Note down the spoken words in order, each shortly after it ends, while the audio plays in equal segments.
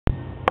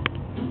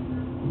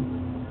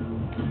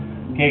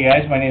Okay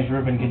guys, my name is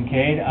Rueben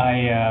Kincaid.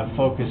 I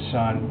focus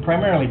on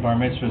primarily bar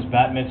mitzvahs,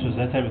 bat mitzvahs,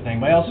 that type of thing,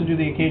 but I also do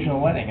the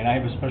occasional wedding, and I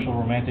have a special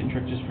romantic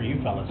trick just for you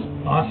fellas.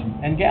 Awesome.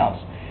 And gals.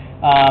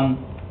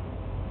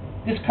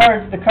 The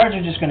cards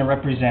are just going to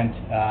represent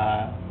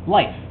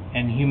life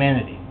and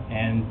humanity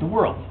and the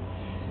world.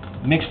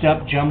 Mixed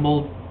up,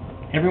 jumbled,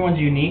 everyone's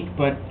unique,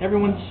 but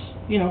everyone's,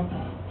 you know,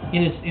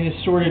 in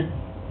assorted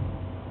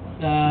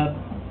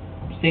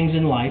things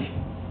in life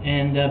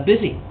and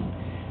busy.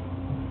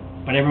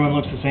 But everyone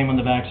looks the same on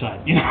the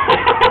backside, you know.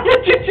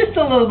 Just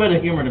a little bit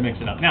of humor to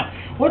mix it up. Now,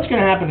 what's going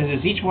to happen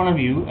is each one of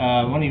you,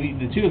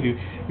 the two of you,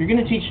 you're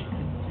going to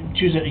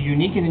choose a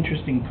unique and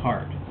interesting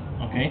card.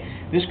 Okay,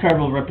 this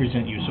card will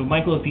represent you. So,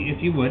 Michael,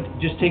 if you would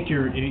just take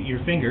your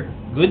finger.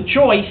 Good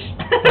choice.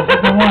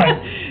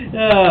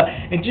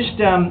 And just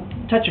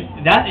touch it.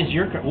 That is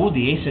your card. Oh,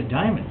 the Ace of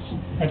Diamonds.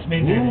 That's me.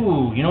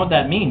 Ooh, you know what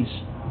that means?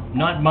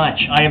 Not much.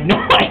 I have no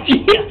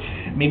idea.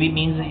 Maybe it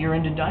means that you're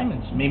into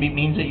diamonds. Maybe it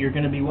means that you're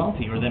going to be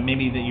wealthy, or that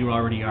maybe that you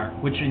already are.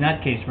 Which, in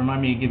that case,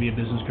 remind me to give you a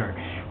business card.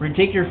 We're going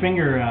to take your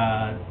finger.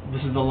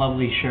 This is the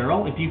lovely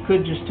Cheryl. If you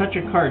could just touch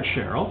a card,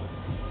 Cheryl,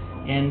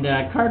 and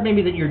a card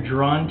maybe that you're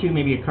drawn to,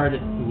 maybe a card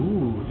that,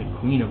 ooh, the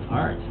Queen of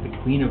Hearts, the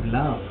Queen of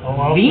Love,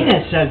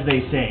 Venus, as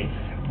they say.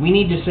 We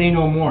need to say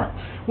no more.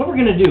 What we're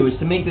going to do is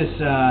to make this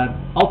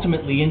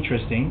ultimately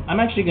interesting.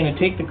 I'm actually going to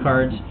take the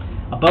cards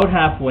about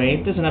halfway.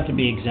 It doesn't have to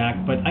be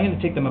exact, but I'm going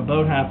to take them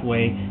about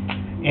halfway.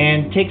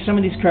 And take some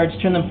of these cards,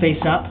 turn them face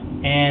up,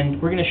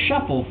 and we're going to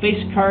shuffle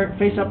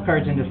face-up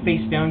cards into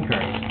face-down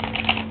cards.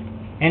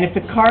 And if the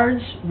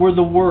cards were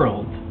the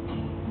world,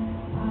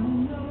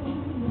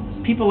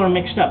 people are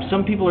mixed up.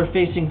 Some people are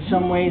facing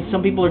some ways,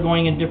 some people are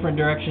going in different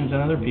directions than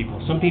other people.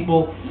 Some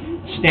people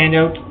stand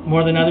out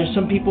more than others.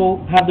 Some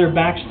people have their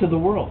backs to the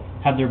world,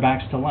 have their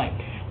backs to life.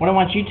 What I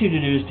want you two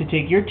to do is to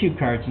take your two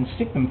cards and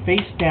stick them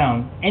face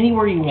down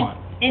anywhere you want.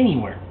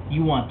 Anywhere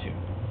you want to.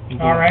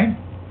 All right.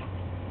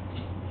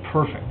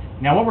 Perfect.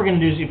 Now what we're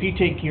going to do is if you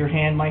take your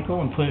hand,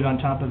 Michael, and put it on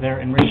top of there,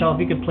 and Rachel, if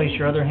you could place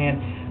your other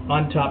hand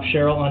on top,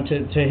 Cheryl,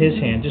 onto his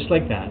hand, just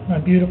like that. My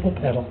beautiful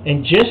petal.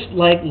 And just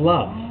like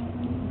love,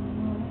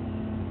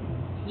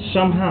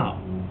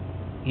 somehow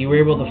you were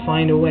able to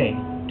find a way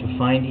to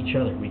find each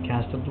other. We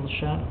cast a little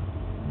shadow.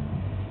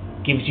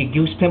 Gives you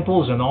goose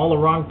pimples in all the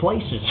wrong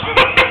places.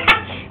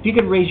 If you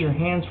could raise your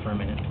hands for a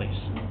minute, please.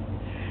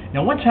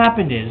 Now what's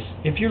happened is,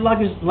 if your love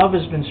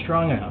has been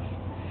strong enough,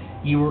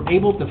 you were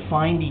able to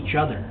find each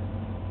other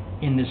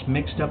in this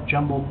mixed up,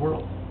 jumbled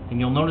world. And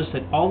you'll notice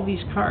that all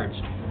these cards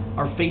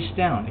are face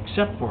down,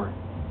 except for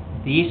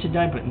the Ace of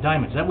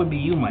Diamonds. That would be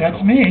you, Michael.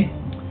 That's me.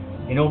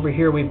 And over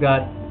here we've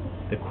got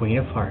the Queen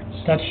of Hearts.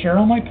 That's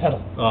Cheryl, my petal.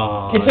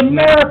 Oh, it's a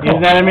miracle.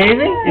 Isn't that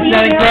amazing? Isn't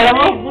that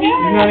incredible?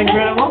 Isn't that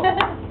incredible?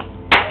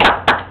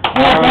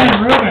 Well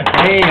done, Ruben.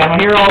 Hey, I'm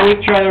here all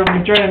week trying to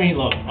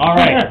meatloaf. All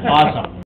right, awesome.